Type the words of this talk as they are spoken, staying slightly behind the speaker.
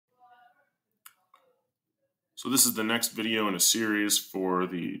So this is the next video in a series for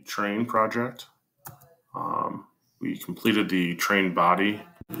the train project. We completed the train body.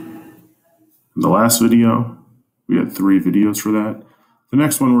 In the last video, we had 3 videos for that. The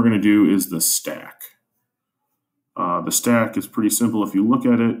next one we're going to do is the stack. The stack is pretty simple. If you look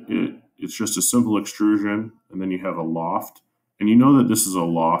at it, it's just a simple extrusion, and then you have a loft. And you know that this is a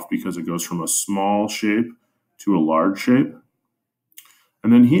loft because it goes from a small shape to a large shape.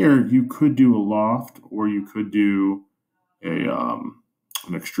 And then here, you could do a loft, or you could do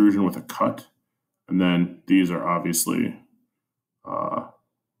an extrusion with a cut. And then these are obviously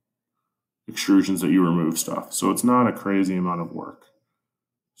extrusions that you remove stuff. So it's not a crazy amount of work.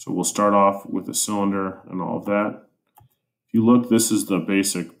 So we'll start off with a cylinder and all of that. If you look, this is the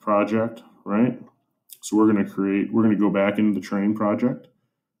basic project, right? So we're going to go back into the train project,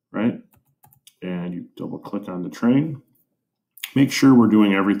 right? And you double click on the train. Make sure we're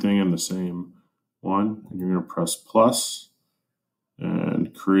doing everything in the same one. And you're going to press plus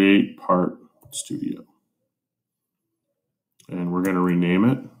and create part studio. And we're going to rename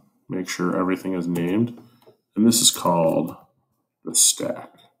it. Make sure everything is named. And this is called the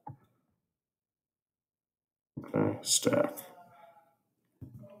stack. Okay, stack.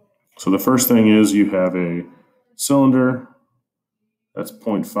 So the first thing is you have a cylinder that's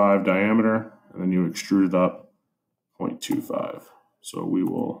 0.5 diameter, and then you extrude it up 0.25. So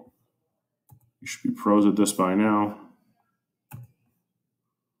you should be pros at this by now.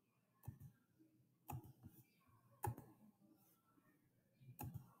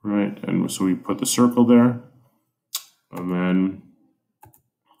 Right, and so we put the circle there, and then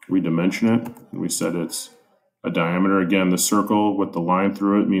we dimension it, and we said it's a diameter. Again, the circle with the line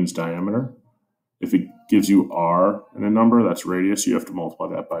through it means diameter. If it gives you R in a number, that's radius. You have to multiply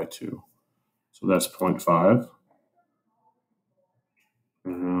that by 2. So that's 0.5.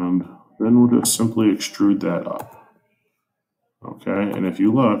 And then we'll just simply extrude that up. Okay, and if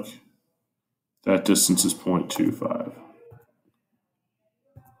you look, that distance is 0.25.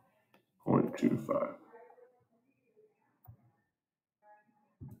 0.25.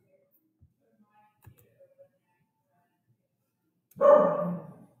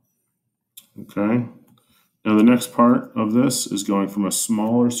 Okay. Now the next part of this is going from a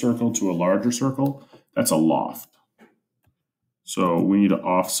smaller circle to a larger circle. That's a loft. So we need to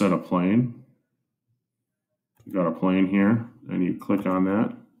offset a plane. You've got a plane here, and you click on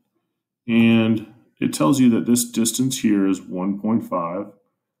that. And it tells you that this distance here is 1.5.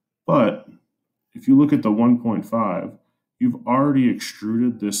 But if you look at the 1.5, you've already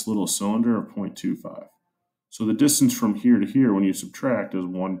extruded this little cylinder of 0.25. So the distance from here to here, when you subtract, is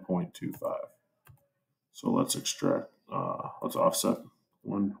 1.25. So let's let's offset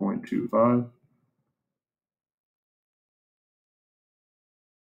 1.25.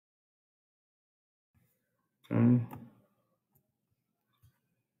 Okay.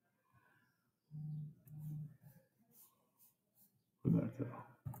 Where'd that go?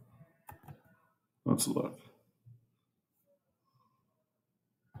 Let's look.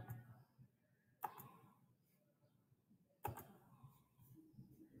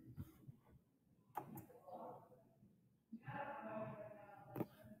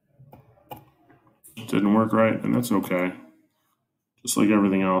 Didn't work right, and that's okay. Just like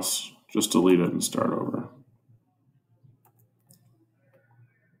everything else, just delete it and start over.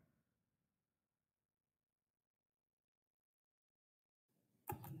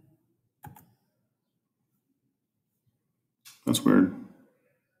 That's weird.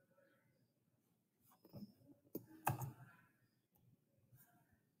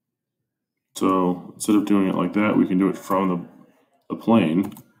 So instead of doing it like that, we can do it from the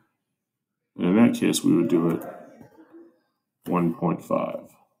plane. And in that case, we would do it 1.5.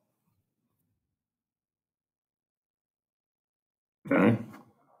 Okay.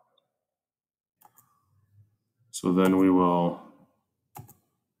 So then we will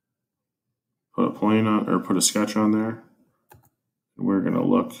put a plane on, or put a sketch on there. And we're going to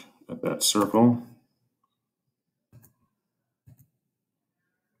look at that circle.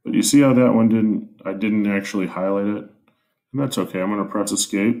 But you see how that one I didn't actually highlight it? And that's okay. I'm going to press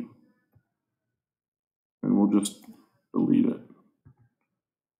escape. And we'll just delete it.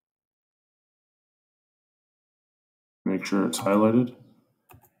 Make sure it's highlighted.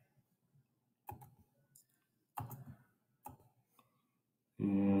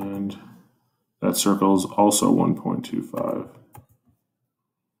 And that circle is also 1.25.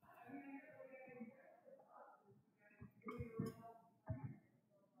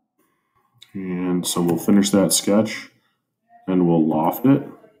 And so we'll finish that sketch and we'll loft it.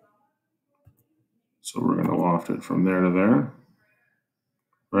 So we're going to loft it from there to there.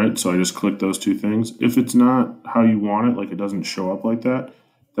 right? So I just click those two things. If it's not how you want it, like it doesn't show up like that,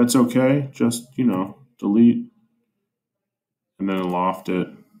 that's okay. Just, delete and then loft it.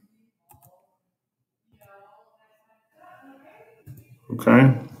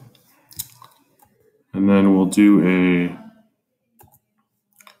 Okay. And then we'll do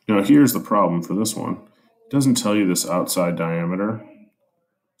here's the problem for this one. It doesn't tell you this outside diameter,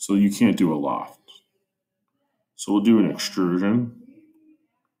 so you can't do a loft. So we'll do an extrusion.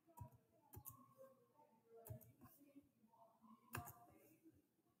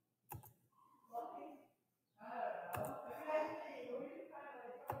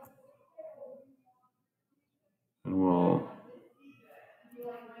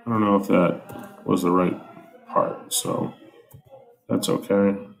 And I don't know if that was the right part, so that's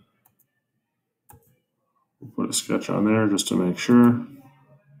okay. We'll put a sketch on there just to make sure.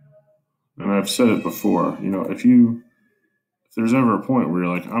 And I've said it before, if there's ever a point where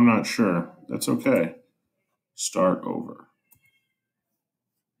you're like, I'm not sure, that's okay. Start over.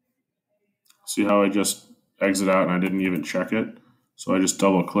 See how I just exit out and I didn't even check it? So I just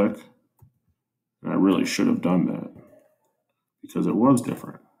double click. And I really should have done that because it was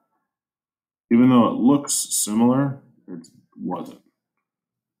different. Even though it looks similar, it wasn't.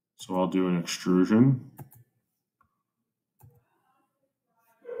 So I'll do an extrusion.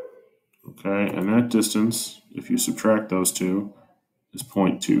 Okay, and that distance, if you subtract those two, is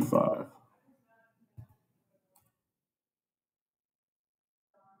 0.25.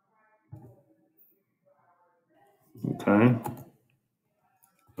 Okay.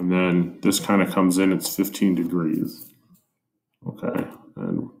 And then this kind of comes in, it's 15 degrees. Okay,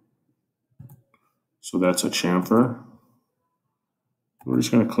 and so that's a chamfer. We're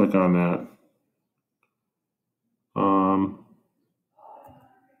just going to click on that.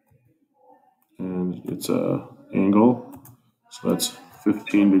 And it's a angle, so that's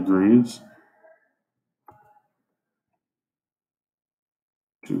 15 degrees.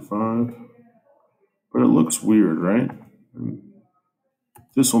 25. But it looks weird, right? And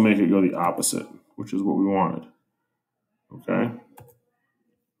this will make it go the opposite, which is what we wanted. Okay.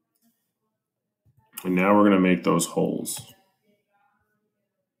 And now we're going to make those holes.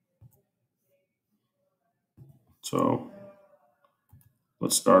 So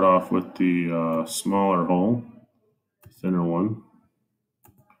let's start off with the smaller hole, thinner one.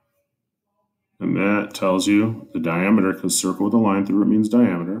 And that tells you the diameter, because circle with a line through it means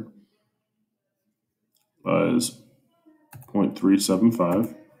diameter, is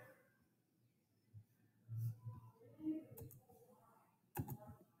 0.375.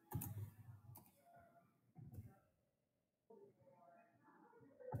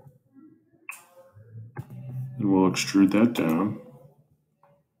 And we'll extrude that down.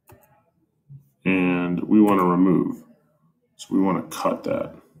 And we want to remove. So we want to cut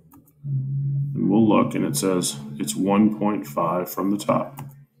that. And we'll look, and it says it's 1.5 from the top.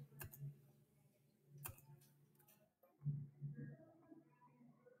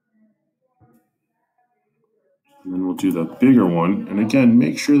 And then we'll do the bigger one. And again,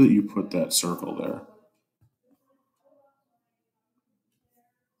 make sure that you put that circle there.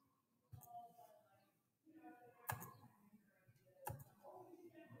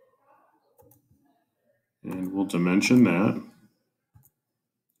 And we'll dimension that.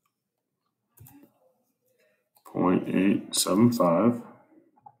 0.875.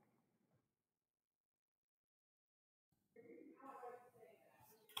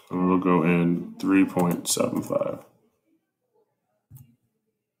 And we'll go in 3.75.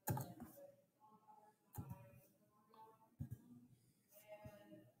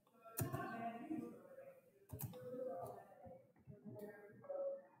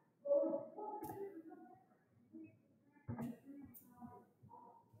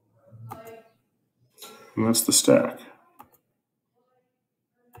 And that's the stack.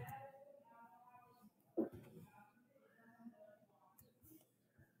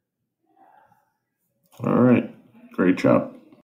 All right, great job.